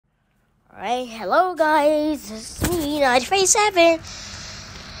Alright, hello guys, this is me, WTFight,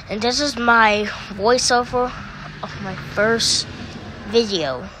 and this is my voiceover of my first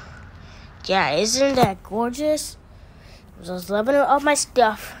video. Yeah, isn't that gorgeous? I was living up my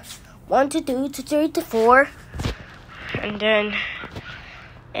stuff, 1 to 2 to 3 to 4, and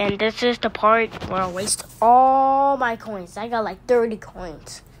this is the part where I waste all my coins. I got like 30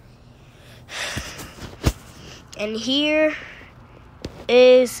 coins. And here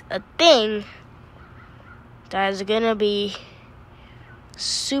is a thing that is gonna be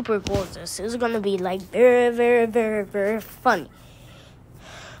super gorgeous. It's gonna be like very, very, very, very funny.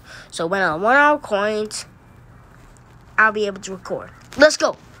 So when I run out of coins, I'll be able to record. Let's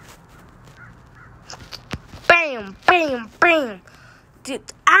go. Bam, bam, bam.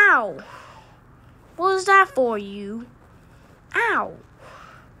 Ow. What was that for, you? Ow.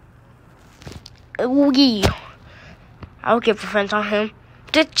 Oh, yeah. I'll get defense on him.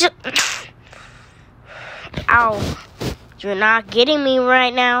 Ow. You're not getting me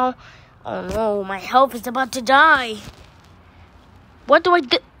right now. Oh no, my health is about to die. What do I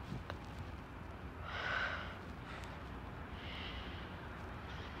do?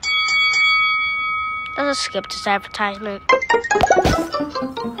 Let's skip this advertisement.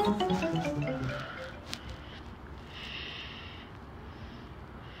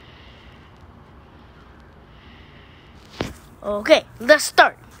 Okay, let's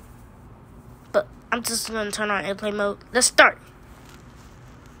start. But I'm just gonna turn on airplane mode. Let's start.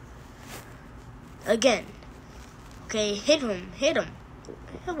 Again. Okay, hit him.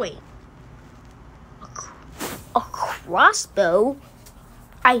 Wait. A crossbow?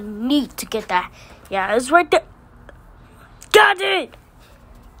 I need to get that. Yeah, it's right there. Got it!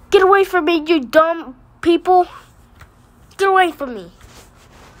 Get away from me, you dumb people. Get away from me.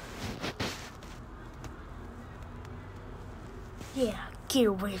 Yeah, get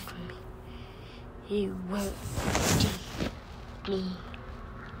away from me. You won't see me.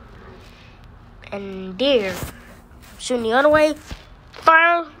 And there. Shooting the other way.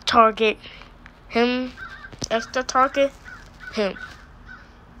 Fire target. Him. That's the target. Him.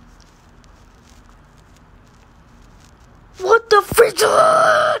 What the frick?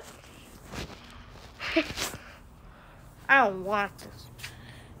 I don't want this.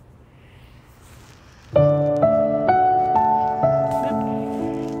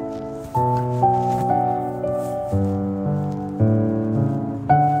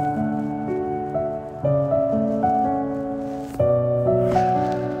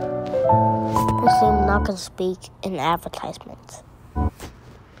 I'm not going to speak in advertisements.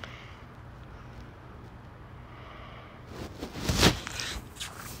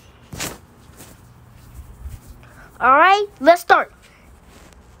 Alright, let's start.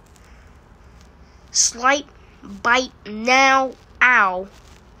 Slight bite now. Ow.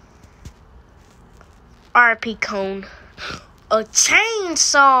 RP cone. A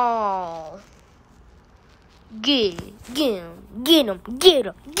chainsaw. Get him.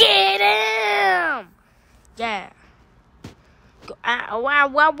 Yeah. Go, ow, wow.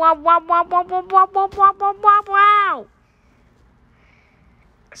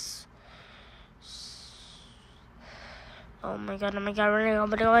 Oh my god, running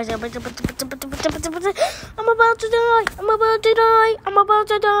over the eyes. I'm about to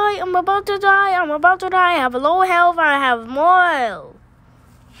die. I have a low health, I have more health.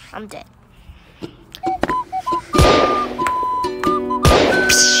 I'm dead.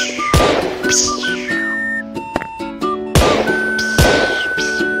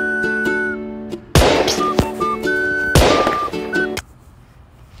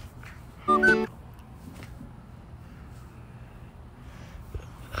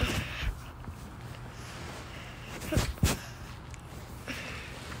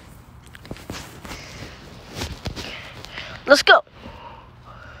 Let's go.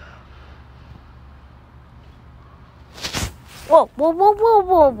 Whoa.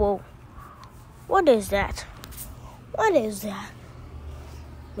 What is that? No.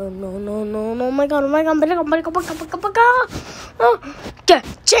 Oh my god. Oh, yeah.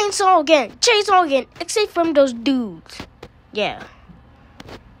 Chainsaw again. Except from those dudes. Yeah.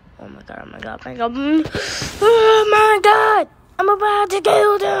 Oh my god. Oh my god. I'm about to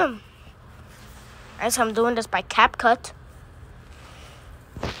kill them. As I'm doing this by CapCut.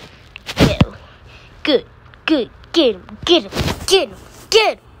 Good. Get him.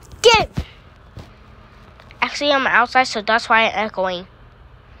 Actually, I'm outside, so that's why I'm echoing.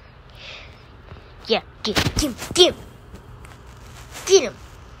 Yeah, get him.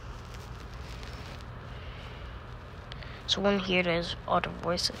 So when here there's all the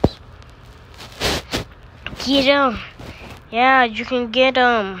voices. Get him. Yeah, you can get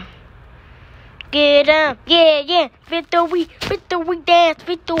him. Get up, yeah. Victory dance,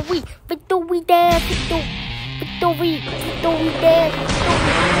 victory dance, victory dance, victory dance.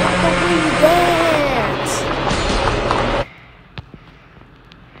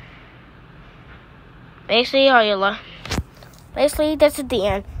 Basically, that's at the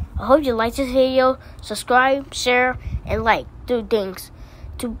end. I hope you like this video. Subscribe, share, and like. Do things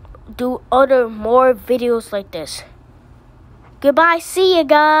to do more videos like this. Goodbye. See you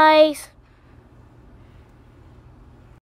guys.